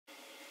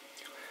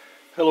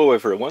Hello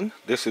everyone,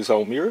 this is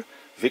Almir,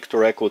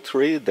 Victor Echo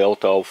 3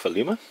 Delta Alpha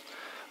Lima.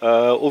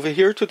 Over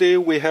here today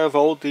we have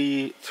all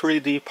the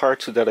 3D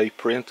parts that I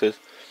printed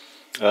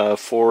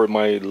for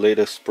my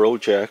latest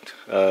project,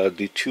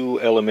 the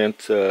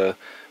 2-element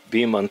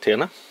beam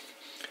antenna.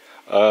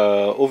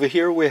 Over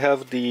here we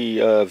have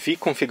the V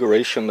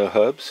configuration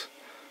hubs.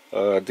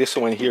 This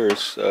one here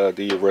is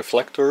the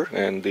reflector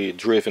and the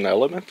driven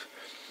element.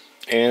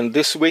 And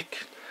this week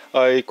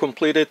I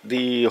completed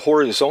the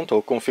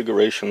horizontal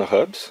configuration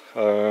hubs.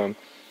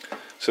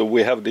 So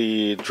we have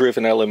the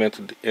driven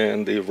element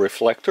and the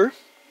reflector.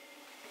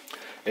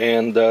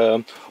 And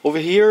over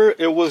here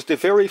it was the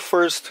very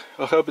first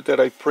hub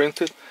that I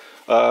printed.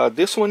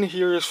 This one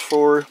here is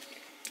for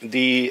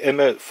the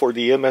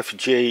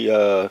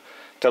MFJ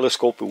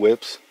telescope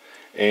whips.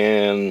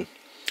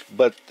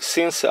 But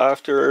since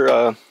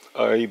after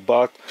I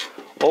bought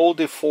all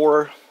the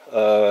 4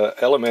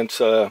 elements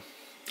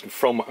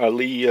from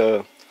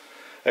AliExpress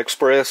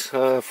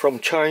from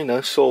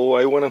China, so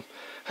I want to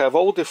have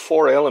all the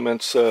 4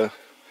 elements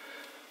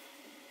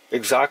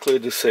exactly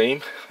the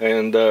same,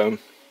 and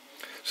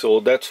so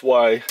that's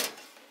why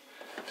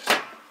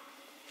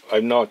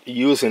I'm not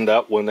using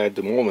that one at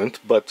the moment.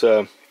 But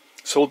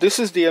so this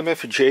is the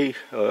MFJ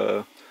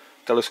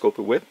telescope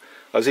whip.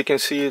 As you can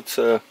see, it's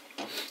a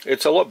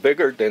lot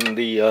bigger than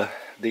the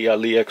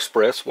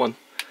AliExpress one,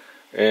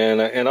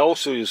 and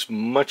also is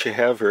much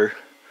heavier.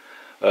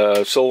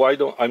 So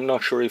I'm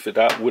not sure if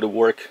that would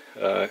work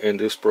in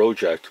this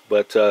project,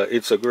 but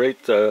it's a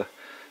great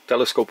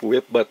telescope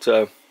whip, but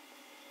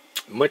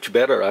much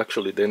better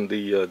actually than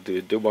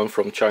the one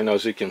from China.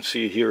 As you can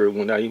see here,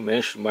 when I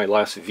mentioned my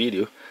last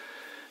video,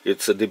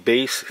 it's the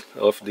base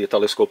of the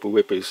telescope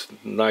whip is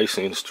nice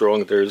and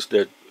strong. There's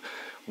that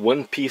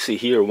one piece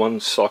here, one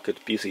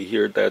socket piece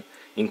here that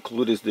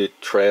includes the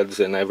threads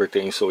and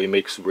everything, so it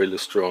makes really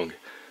strong.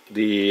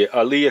 The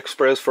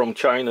AliExpress from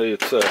China,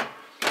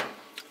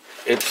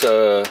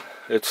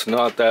 it's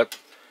not that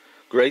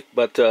great,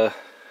 but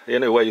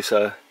anyways,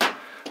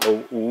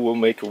 we'll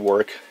make it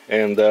work.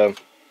 And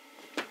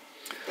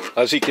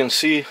as you can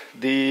see,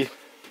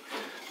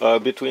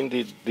 between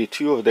the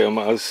two of them,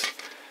 as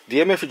the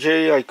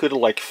MFJ, I could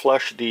like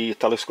flash the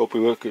telescope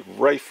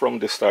right from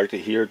the start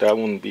here. That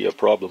wouldn't be a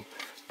problem.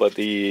 But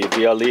the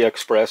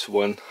AliExpress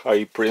one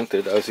I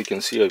printed, as you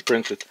can see, I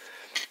printed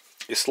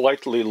is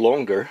slightly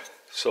longer.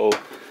 So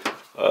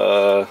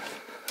the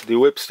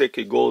whipstick,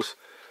 it goes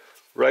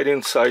right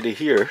inside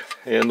here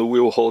and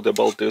will hold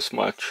about this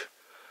much,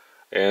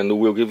 and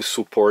will give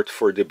support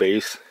for the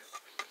base.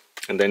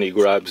 And then it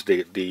grabs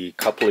the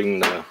coupling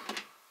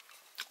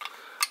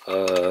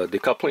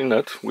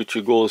nut,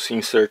 which goes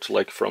insert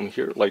like from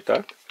here, like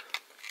that,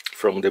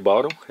 from the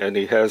bottom, and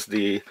it has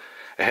the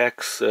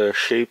hex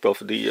shape of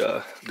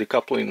the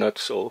coupling nut.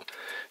 So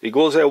it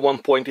goes at one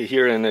point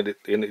here, and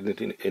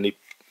it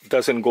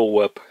doesn't go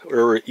up,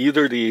 or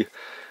either the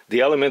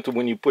element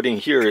when you put in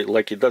here,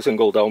 like, it doesn't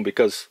go down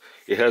because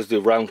it has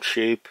the round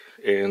shape,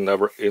 and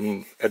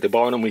at the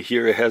bottom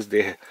here it has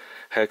the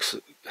hex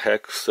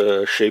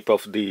shape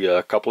of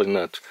the coupling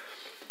nut.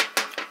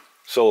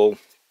 So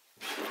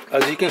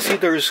as you can see,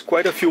 there's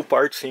quite a few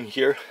parts in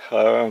here.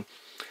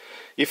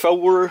 If I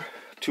were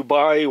to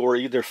buy or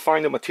either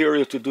find a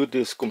material to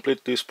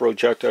complete this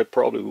project, I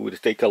probably would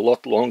take a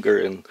lot longer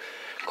and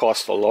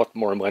cost a lot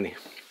more money.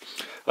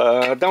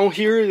 Down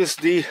here is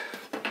the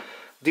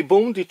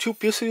boom, the 2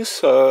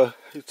 pieces.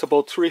 It's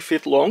about 3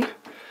 feet long.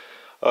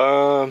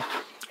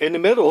 In the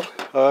middle,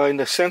 in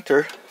the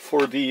center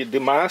for the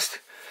mast,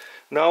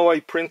 now I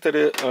printed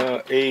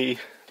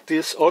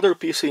this other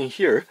piece in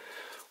here,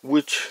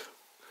 which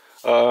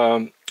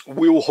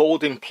will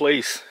hold in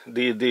place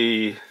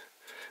the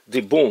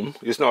boom.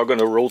 Is not going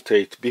to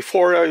rotate.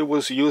 Before, I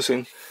was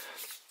using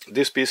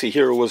this piece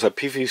here. It was a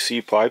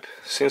PVC pipe.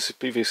 Since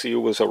PVC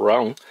was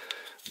around,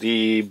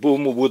 the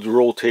boom would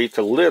rotate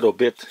a little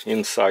bit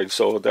inside.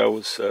 So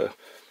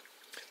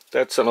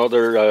that's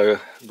another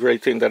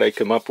great thing that I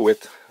came up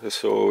with.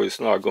 So it's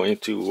not going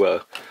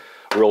to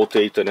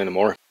rotate it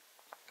anymore.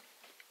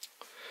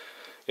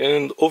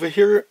 And over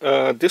here,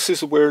 this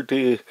is where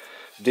the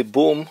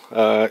boom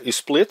is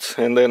split,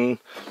 and then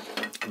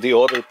the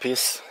other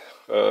piece,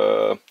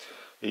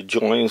 it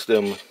joins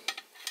them.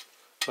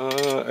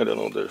 I don't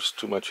know, there's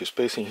too much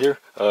space in here.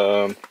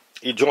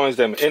 It joins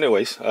them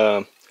anyways,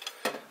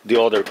 the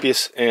other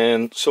piece.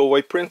 And so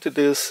I printed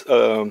this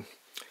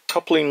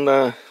coupling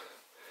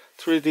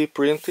 3D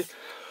printed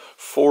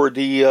for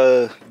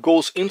the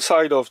goes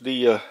inside of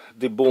the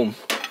boom,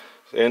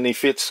 and it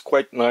fits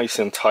quite nice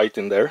and tight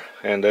in there.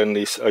 And then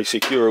I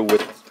secure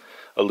with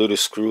a little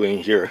screw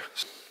in here.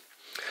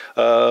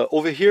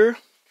 Over here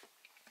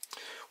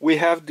we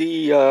have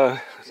the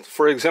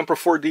for example,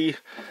 for the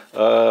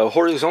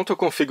horizontal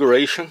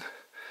configuration,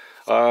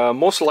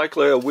 most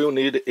likely I will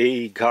need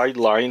a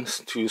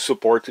guidelines to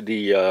support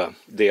the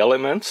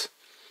elements.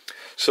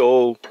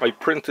 So I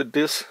printed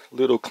this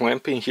little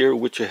clamp in here,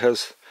 which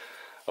has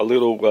a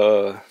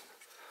little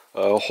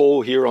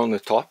hole here on the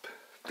top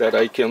that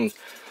I can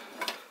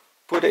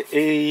put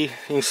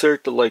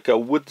insert like a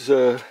wood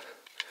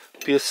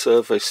piece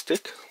of a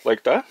stick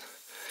like that,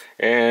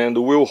 and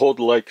we'll hold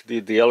like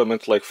the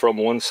element like from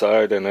one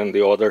side and then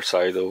the other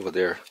side over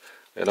there,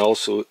 and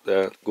also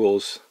that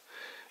goes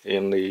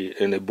in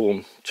the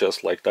boom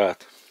just like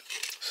that.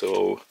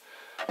 So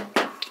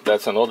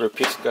that's another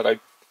piece that I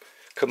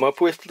come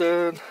up with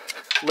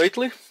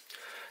lately.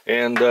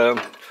 And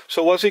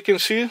so as you can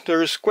see,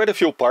 there's quite a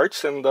few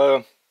parts, and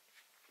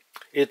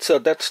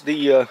that's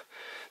the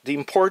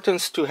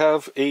importance to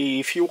have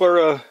if you are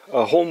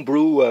a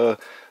homebrew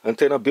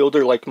antenna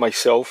builder like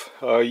myself,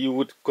 you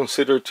would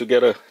consider to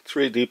get a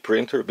 3D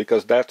printer,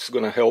 because that's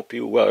going to help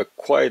you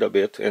quite a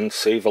bit and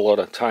save a lot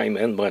of time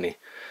and money.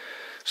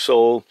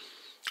 So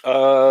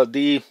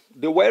the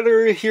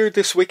weather here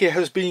this week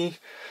has been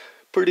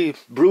pretty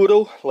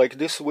brutal. Like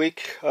this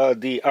week,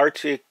 the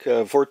Arctic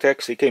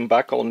vortex, it came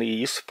back on the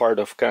east part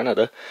of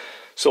Canada.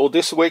 So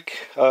this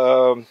week,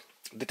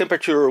 the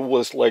temperature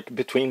was like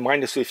between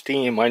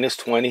 -15 and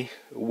 -20.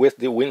 With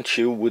the wind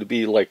chill would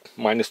be like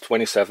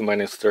 -27,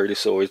 -30.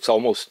 So it's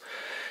almost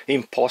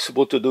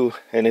impossible to do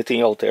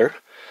anything out there.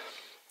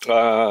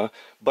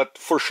 But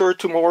for sure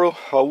tomorrow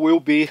I will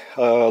be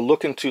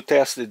looking to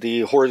test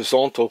the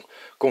horizontal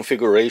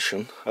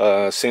configuration,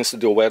 since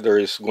the weather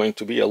is going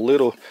to be a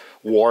little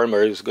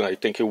warmer. I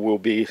think it will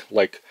be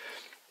like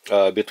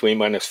between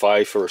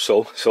 -5 or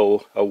so. So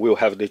I will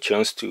have the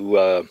chance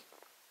to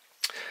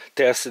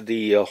test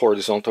the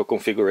horizontal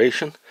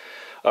configuration.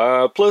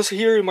 Plus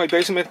here in my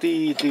basement,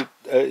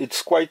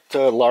 it's quite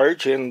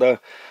large, and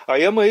I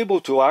am able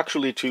to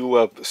actually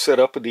set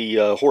up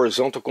the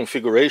horizontal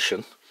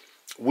configuration,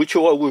 which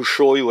I will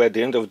show you at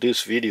the end of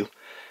this video.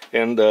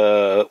 And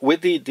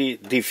with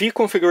the V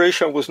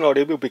configuration, I was not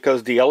able,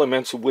 because the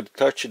elements would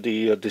touch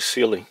the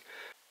ceiling.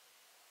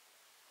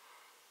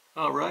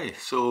 Alright,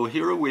 so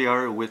here we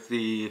are with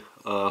the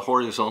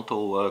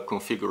horizontal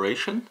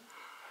configuration.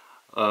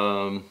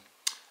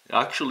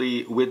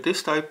 Actually, with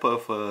this type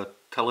of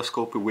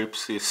telescope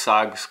whips, it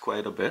sags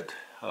quite a bit.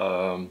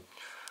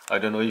 I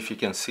don't know if you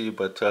can see,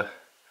 but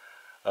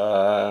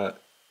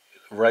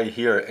right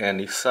here, and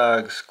it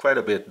sags quite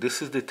a bit.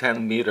 This is the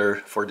 10 meter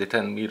for the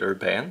 10 meter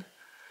band,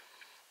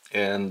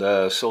 and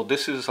so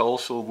this is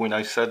also when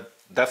I said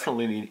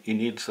definitely it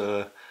needs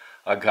a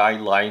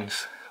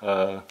guidelines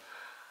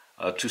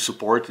to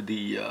support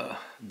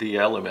the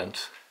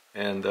elements.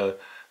 And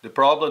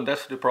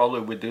that's the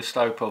problem with this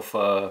type of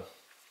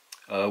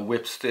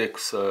whip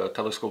sticks,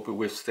 telescope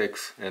whip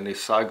sticks, and it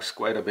sags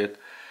quite a bit.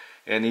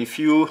 And if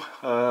you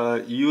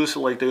use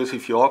like this,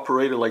 if you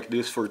operate it like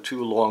this for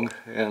too long,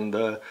 and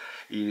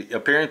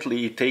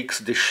apparently it takes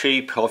the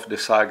shape of the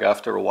sag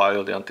after a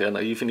while, the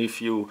antenna, even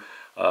if you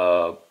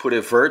put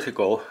it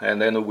vertical,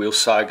 and then it will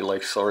sag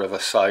like sort of a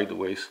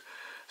sideways.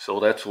 So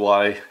that's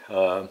why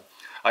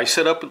I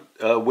set up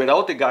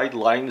without the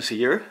guidelines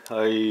here.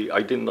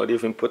 I did not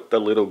even put the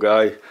little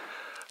guy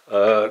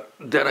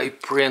that I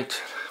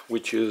print,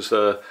 which is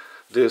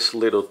this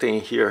little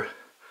thing here.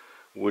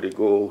 Would it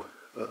go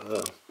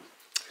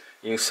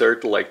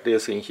insert like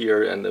this in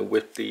here, and then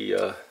with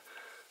the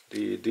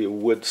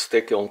wood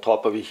stick on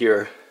top of it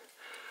here.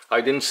 I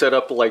didn't set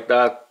up like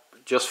that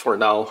just for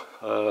now,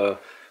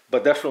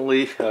 but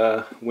definitely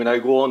when I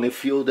go on the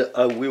field,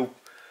 I will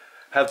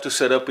have to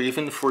set up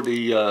even for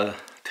the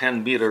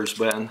 10 meters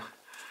band.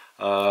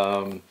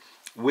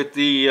 With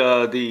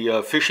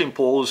the fishing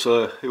poles,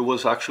 it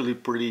was actually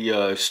pretty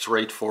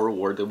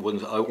straightforward. It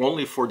was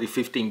only for the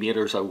 15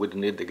 meters I would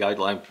need the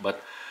guideline, but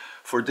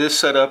for this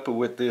setup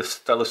with this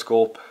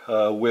telescope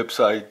whips,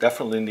 I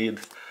definitely need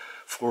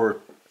for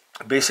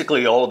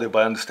basically all the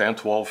bands, 10,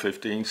 12,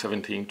 15,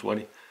 17,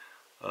 20.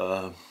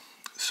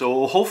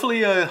 So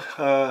hopefully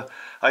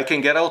I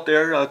can get out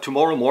there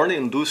tomorrow morning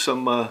and do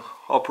some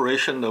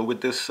operation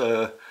with this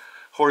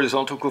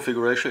horizontal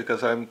configuration,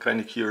 because I'm kind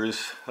of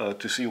curious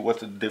to see what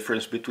the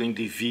difference between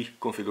the V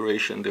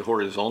configuration and the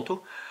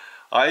horizontal.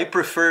 I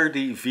prefer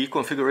the V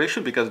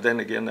configuration because then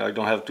again I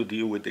don't have to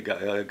deal with the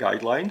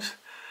guidelines.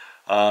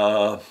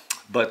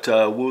 But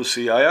we'll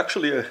see. I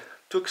actually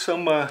took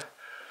some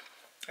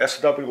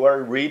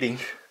SWR reading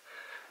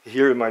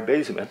here in my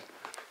basement,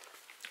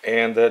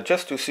 and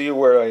just to see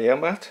where I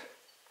am at,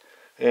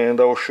 and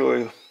I'll show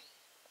you.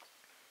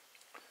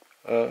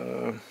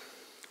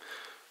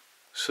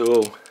 So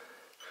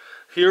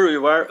here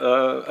you are.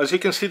 As you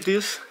can see,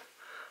 this,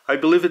 I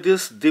believe it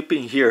is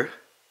dipping here,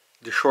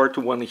 the short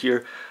one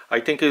here. I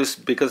think it's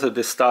because of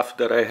the stuff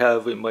that I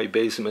have in my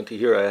basement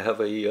here. I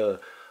have a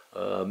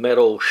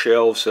metal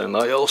shelves, and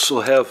I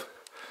also have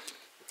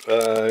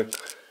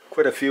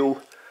quite a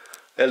few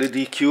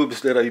LED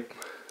cubes that I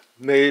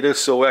made,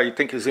 so I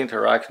think it's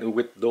interacting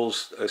with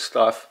those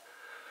stuff.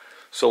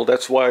 So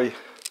that's why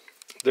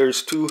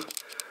there's two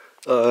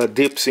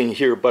dips in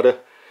here,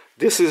 but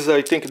this is,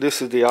 I think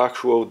this is the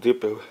actual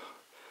dip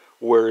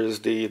where is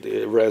the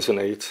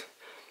resonates.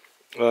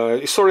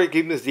 It sort of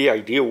gives me the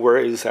idea where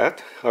it's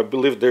at. I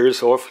believe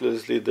there's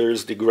obviously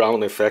there's the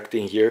ground effect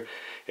in here,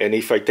 and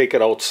if I take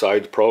it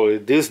outside, probably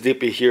this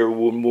dip here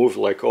will move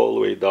like all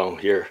the way down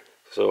here.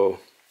 So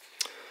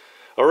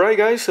Alright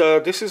guys,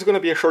 this is going to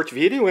be a short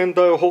video, and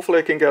hopefully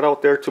I can get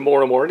out there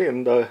tomorrow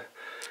morning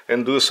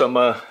and do some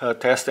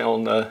testing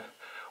on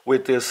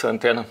with this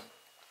antenna.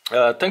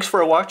 Thanks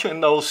for watching,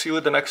 and I'll see you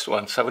in the next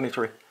one.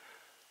 73.